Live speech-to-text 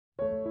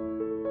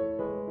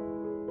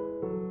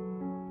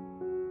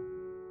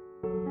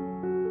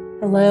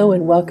Hello,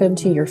 and welcome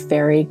to your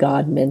Fairy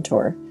God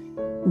Mentor.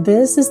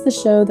 This is the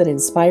show that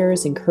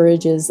inspires,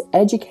 encourages,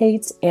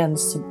 educates, and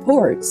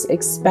supports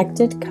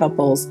expectant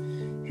couples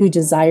who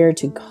desire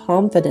to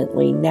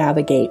confidently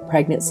navigate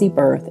pregnancy,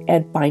 birth,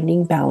 and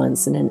finding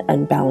balance in an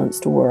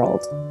unbalanced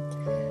world.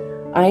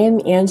 I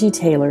am Angie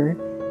Taylor,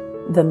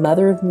 the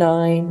mother of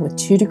 9 with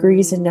 2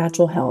 degrees in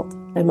natural health.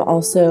 I'm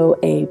also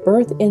a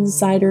birth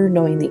insider,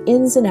 knowing the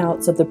ins and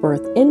outs of the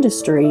birth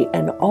industry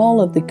and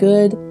all of the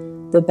good,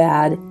 the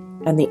bad,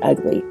 and the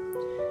ugly.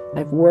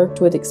 I've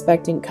worked with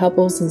expectant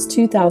couples since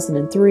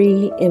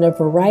 2003 in a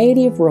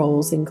variety of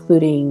roles,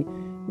 including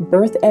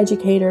birth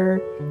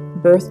educator,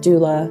 birth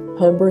doula,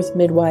 home birth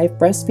midwife,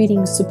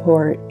 breastfeeding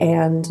support,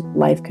 and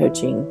life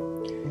coaching.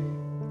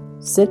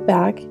 Sit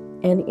back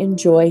and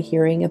enjoy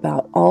hearing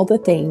about all the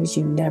things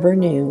you never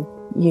knew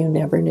you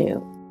never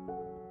knew.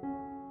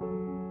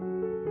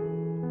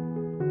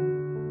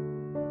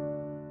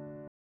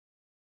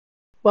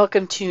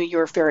 Welcome to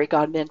your Fairy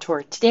God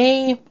Mentor.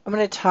 Today, I'm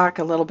going to talk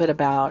a little bit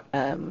about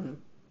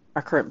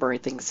our current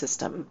birthing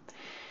system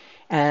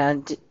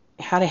and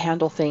how to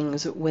handle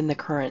things when the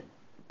current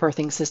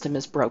birthing system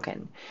is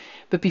broken.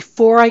 But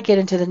before I get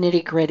into the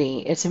nitty-gritty,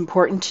 it's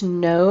important to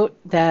note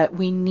that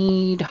we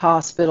need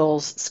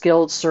hospitals,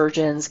 skilled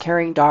surgeons,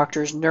 caring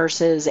doctors,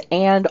 nurses,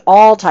 and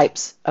all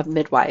types of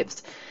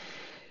midwives.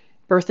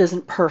 Birth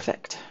isn't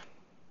perfect.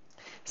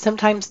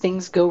 Sometimes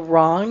things go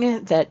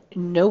wrong that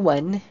no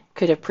one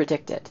could have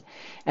predicted.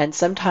 And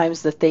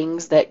sometimes the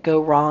things that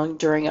go wrong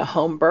during a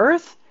home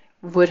birth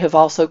would have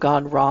also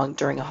gone wrong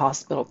during a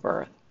hospital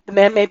birth. The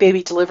man-made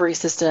baby delivery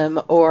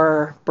system,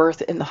 or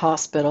birth in the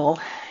hospital,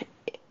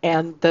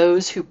 and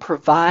those who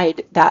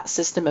provide that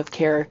system of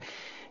care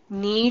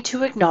need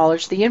to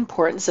acknowledge the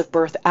importance of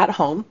birth at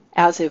home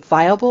as a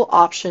viable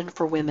option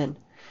for women.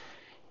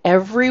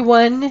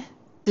 Everyone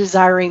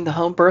desiring the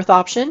home birth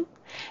option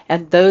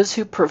and those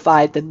who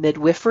provide the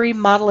midwifery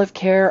model of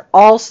care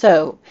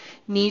also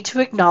need to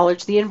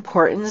acknowledge the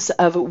importance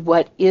of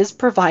what is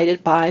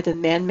provided by the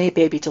man-made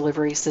baby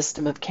delivery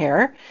system of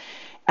care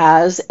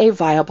as a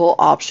viable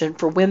option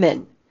for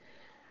women.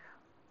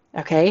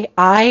 Okay,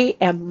 I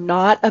am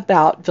not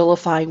about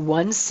vilifying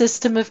one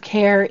system of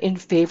care in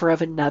favor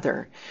of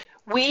another.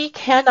 We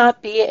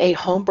cannot be a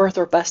home birth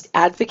or bust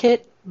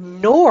advocate,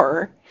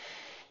 nor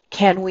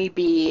can we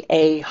be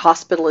a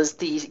hospital is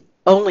the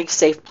only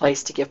safe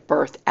place to give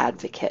birth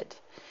advocate.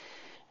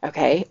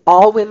 Okay,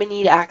 all women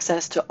need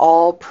access to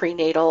all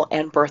prenatal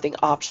and birthing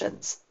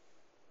options.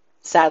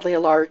 Sadly, a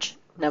large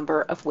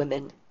number of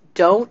women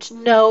don't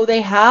know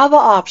they have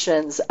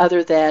options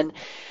other than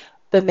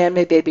the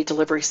man-made baby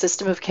delivery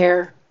system of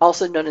care,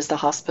 also known as the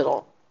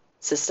hospital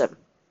system.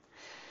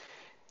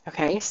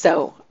 Okay,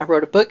 so I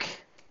wrote a book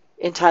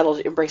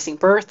entitled Embracing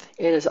Birth.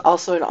 It is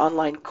also an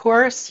online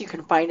course. You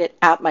can find it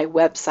at my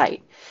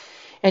website.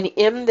 And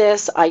in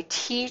this, I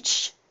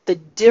teach the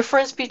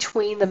difference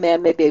between the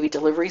man-made baby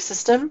delivery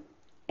system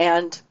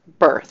and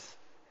birth.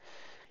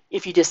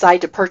 If you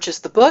decide to purchase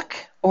the book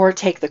or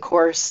take the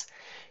course,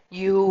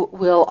 you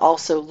will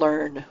also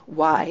learn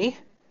why.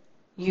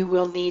 You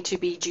will need to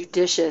be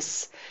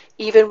judicious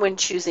even when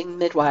choosing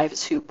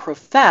midwives who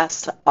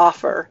profess to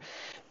offer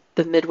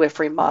the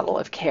midwifery model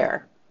of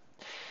care.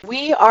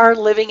 We are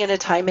living in a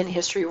time in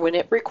history when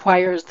it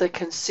requires the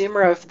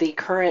consumer of the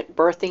current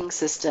birthing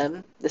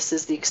system, this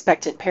is the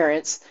expectant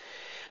parents,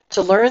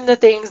 to learn the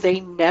things they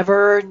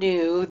never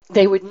knew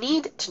they would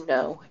need to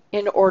know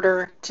in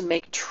order to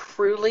make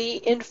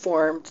truly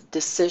informed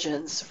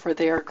decisions for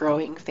their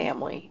growing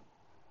family.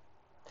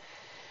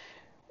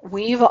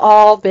 We've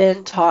all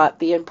been taught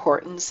the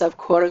importance of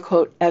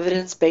quote-unquote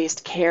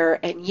evidence-based care,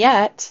 and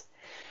yet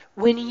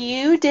when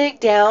you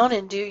dig down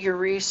and do your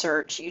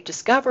research, you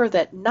discover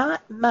that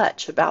not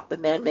much about the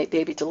man-made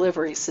baby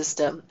delivery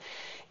system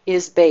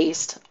is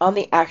based on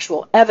the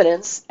actual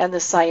evidence and the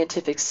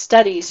scientific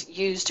studies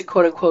used to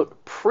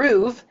quote-unquote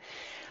prove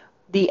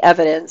the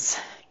evidence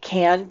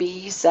can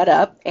be set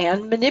up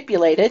and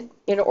manipulated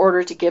in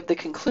order to give the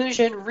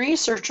conclusion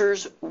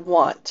researchers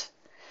want.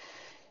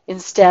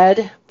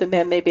 Instead, the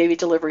man-made baby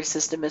delivery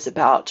system is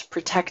about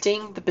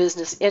protecting the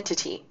business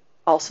entity,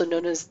 also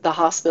known as the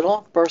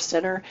hospital, birth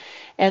center,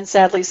 and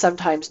sadly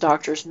sometimes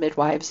doctors,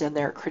 midwives, and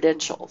their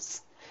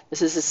credentials.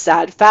 This is a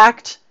sad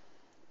fact.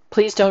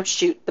 Please don't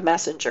shoot the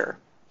messenger.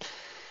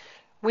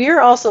 We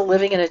are also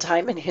living in a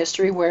time in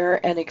history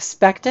where an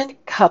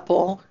expectant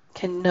couple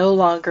can no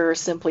longer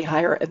simply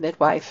hire a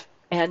midwife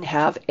and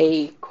have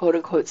a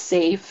quote-unquote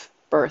safe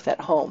birth at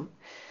home.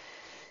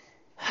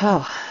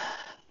 Oh.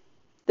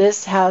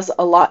 This has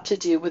a lot to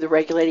do with the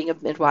regulating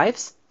of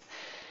midwives.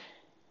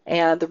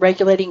 And the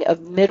regulating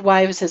of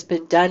midwives has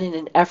been done in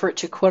an effort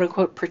to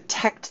quote-unquote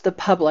protect the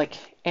public,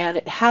 and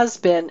it has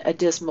been a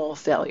dismal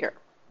failure.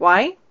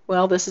 Why?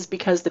 Well, this is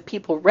because the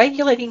people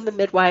regulating the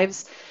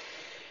midwives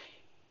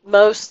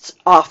most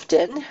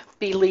often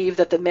believe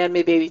that the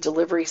man-made baby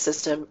delivery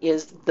system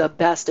is the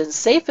best and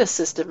safest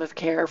system of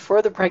care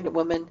for the pregnant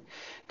woman,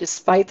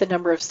 despite the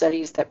number of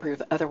studies that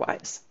prove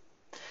otherwise.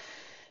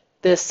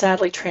 This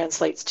sadly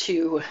translates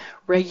to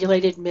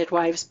regulated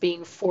midwives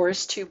being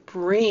forced to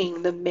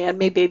bring the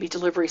man-made baby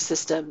delivery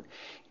system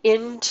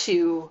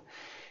into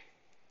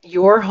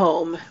your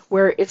home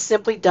where it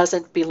simply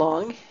doesn't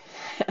belong,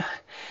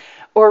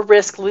 or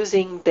risk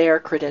losing their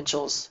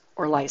credentials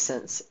or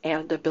license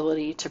and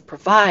ability to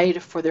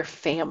provide for their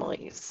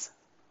families.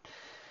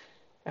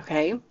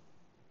 Okay?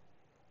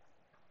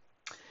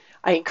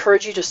 I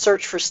encourage you to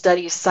search for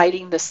studies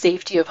citing the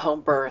safety of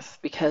home birth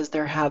because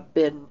there have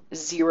been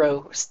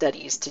 0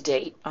 studies to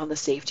date on the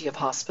safety of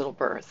hospital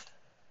birth.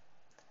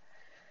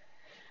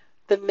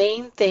 The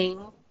main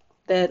thing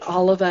that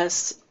all of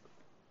us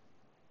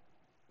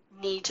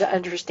need to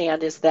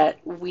understand is that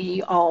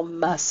we all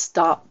must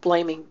stop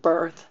blaming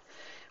birth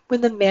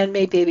when the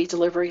man-made baby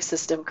delivery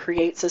system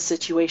creates a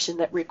situation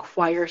that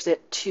requires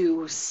it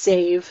to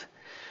save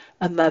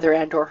a mother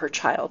and or her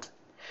child.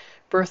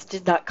 Birth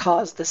did not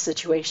cause the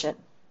situation.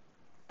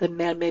 The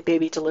man-made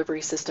baby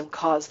delivery system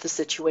caused the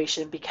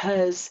situation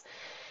because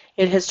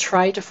it has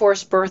tried to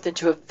force birth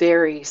into a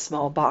very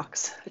small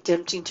box,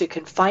 attempting to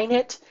confine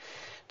it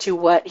to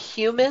what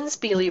humans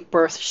believe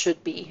birth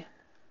should be.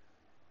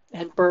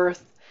 And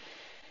birth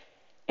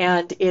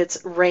and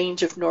its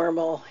range of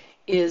normal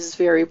is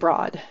very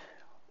broad.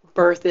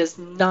 Birth is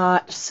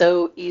not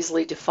so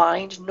easily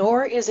defined,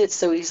 nor is it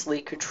so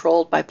easily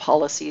controlled by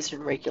policies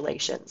and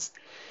regulations.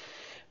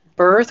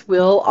 Birth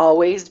will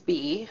always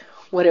be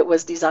what it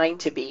was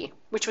designed to be,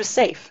 which was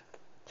safe,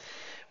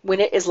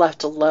 when it is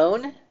left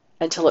alone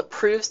until it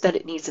proves that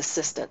it needs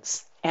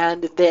assistance.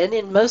 And then,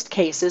 in most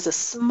cases, a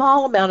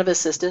small amount of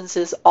assistance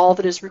is all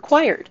that is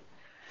required.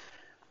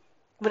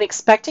 When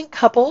expectant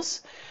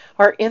couples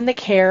are in the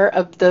care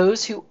of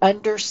those who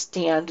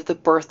understand the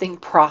birthing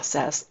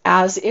process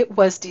as it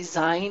was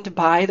designed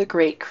by the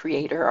great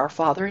Creator, our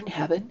Father in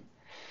heaven,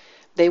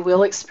 they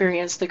will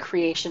experience the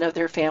creation of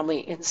their family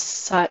in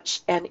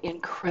such an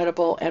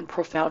incredible and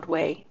profound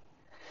way.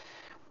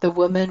 The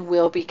woman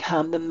will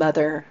become the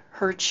mother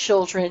her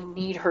children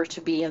need her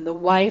to be, and the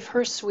wife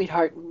her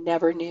sweetheart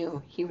never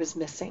knew he was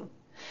missing.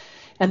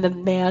 And the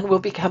man will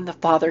become the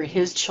father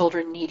his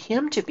children need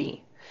him to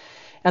be,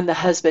 and the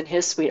husband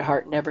his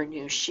sweetheart never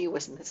knew she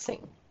was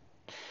missing.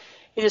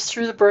 It is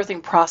through the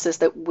birthing process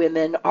that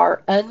women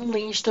are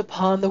unleashed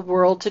upon the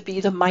world to be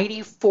the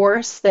mighty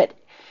force that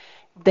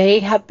they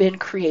have been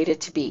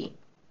created to be.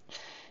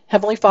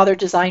 Heavenly Father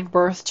designed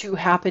birth to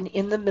happen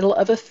in the middle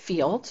of a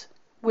field,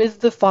 with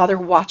the father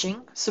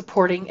watching,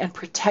 supporting, and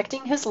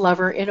protecting his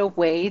lover in a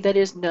way that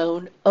is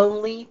known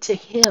only to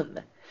him.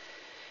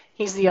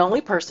 He's the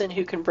only person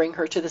who can bring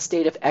her to the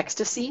state of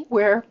ecstasy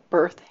where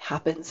birth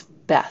happens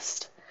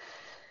best.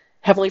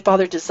 Heavenly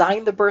Father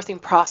designed the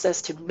birthing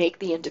process to make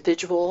the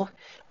individual,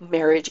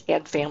 marriage,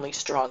 and family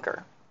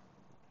stronger.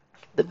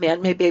 The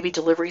man-made baby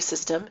delivery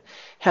system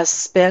has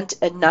spent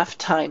enough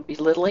time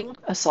belittling,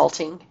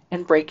 assaulting,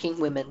 and breaking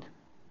women.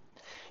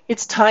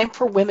 It's time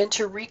for women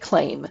to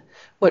reclaim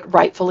what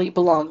rightfully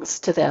belongs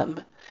to them.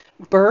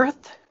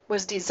 Birth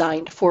was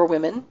designed for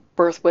women.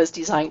 Birth was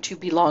designed to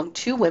belong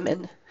to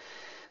women.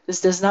 This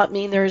does not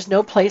mean there is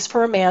no place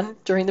for a man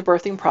during the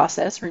birthing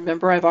process.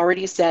 Remember, I've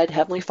already said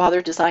Heavenly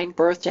Father designed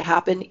birth to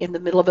happen in the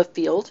middle of a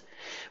field,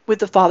 with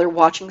the father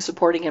watching,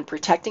 supporting, and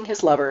protecting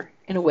his lover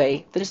in a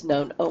way that is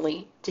known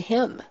only to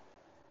him.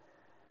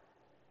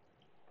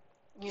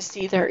 You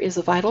see, there is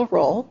a vital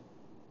role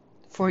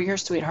for your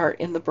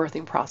sweetheart in the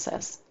birthing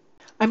process.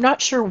 I'm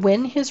not sure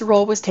when his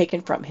role was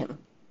taken from him.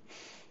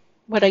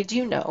 What I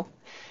do know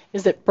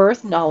is that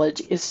birth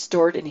knowledge is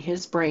stored in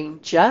his brain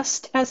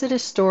just as it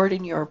is stored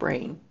in your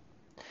brain.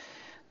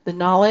 The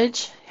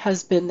knowledge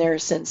has been there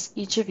since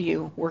each of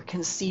you were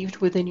conceived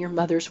within your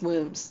mother's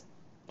wombs.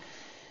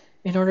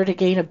 In order to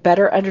gain a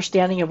better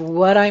understanding of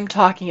what I'm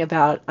talking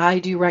about, I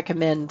do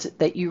recommend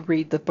that you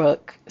read the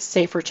book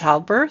Safer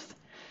Childbirth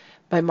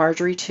by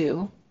Marjorie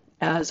Tu,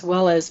 as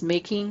well as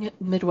Making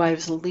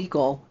Midwives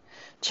Legal,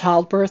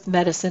 Childbirth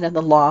Medicine and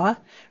the Law,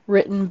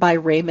 written by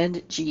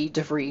Raymond G.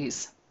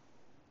 DeVries.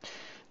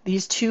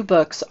 These 2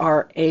 books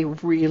are a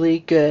really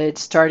good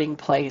starting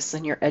place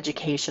in your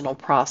educational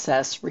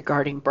process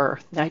regarding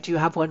birth. Now, I do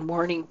have one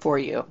warning for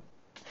you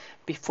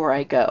before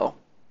I go.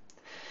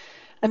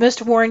 I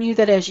must warn you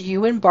that as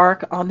you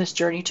embark on this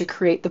journey to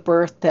create the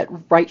birth that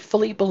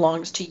rightfully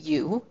belongs to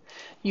you,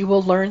 you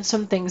will learn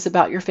some things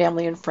about your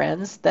family and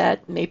friends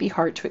that may be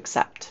hard to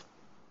accept.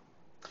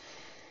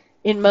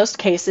 In most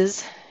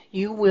cases,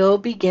 you will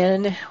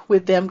begin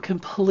with them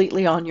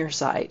completely on your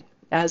side.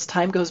 As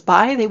time goes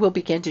by, they will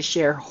begin to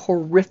share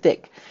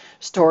horrific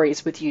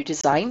stories with you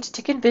designed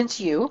to convince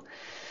you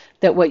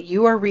that what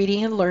you are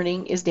reading and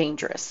learning is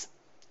dangerous.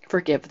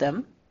 Forgive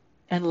them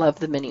and love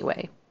them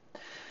anyway.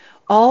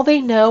 All they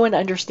know and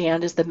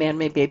understand is the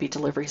man-made baby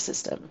delivery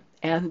system,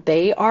 and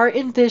they are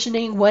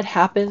envisioning what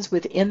happens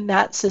within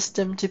that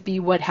system to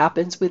be what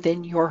happens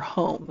within your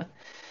home.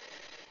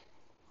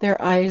 Their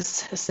eyes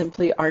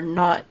simply are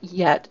not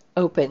yet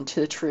open to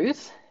the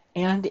truth,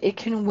 and it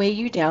can weigh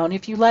you down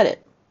if you let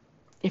it.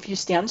 If you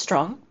stand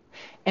strong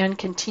and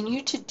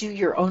continue to do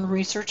your own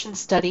research and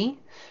study,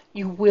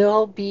 You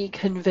will be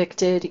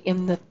convicted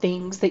in the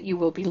things that you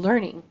will be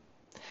learning.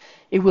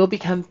 It will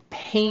become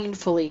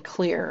painfully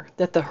clear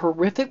that the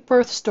horrific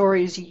birth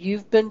stories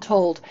you've been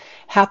told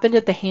happened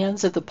at the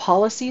hands of the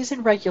policies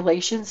and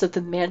regulations of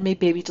the man-made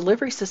baby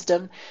delivery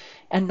system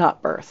and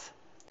not birth.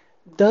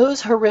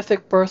 Those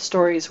horrific birth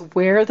stories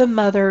where the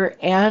mother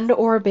and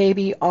or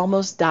baby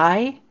almost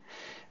die,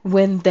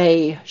 when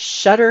they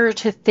shudder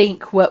to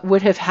think what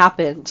would have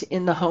happened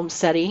in the home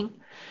setting,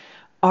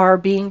 are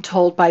being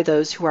told by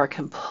those who are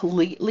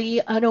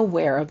completely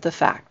unaware of the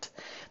fact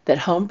that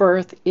home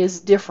birth is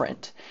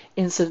different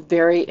in some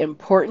very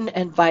important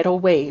and vital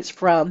ways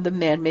from the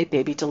man-made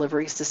baby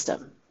delivery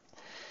system.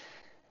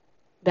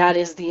 That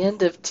is the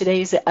end of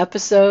today's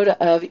episode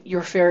of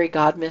Your Fairy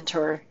God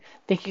Mentor.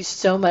 Thank you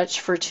so much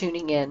for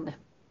tuning in.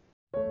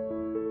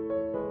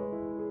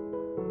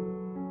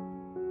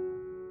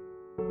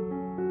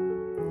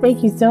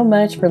 Thank you so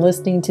much for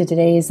listening to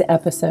today's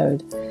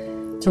episode.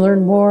 To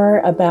learn more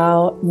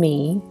about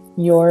me,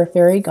 your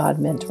Fairy God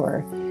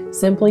Mentor,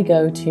 simply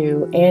go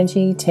to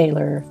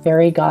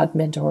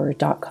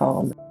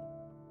AngieTaylorFairyGodMentor.com.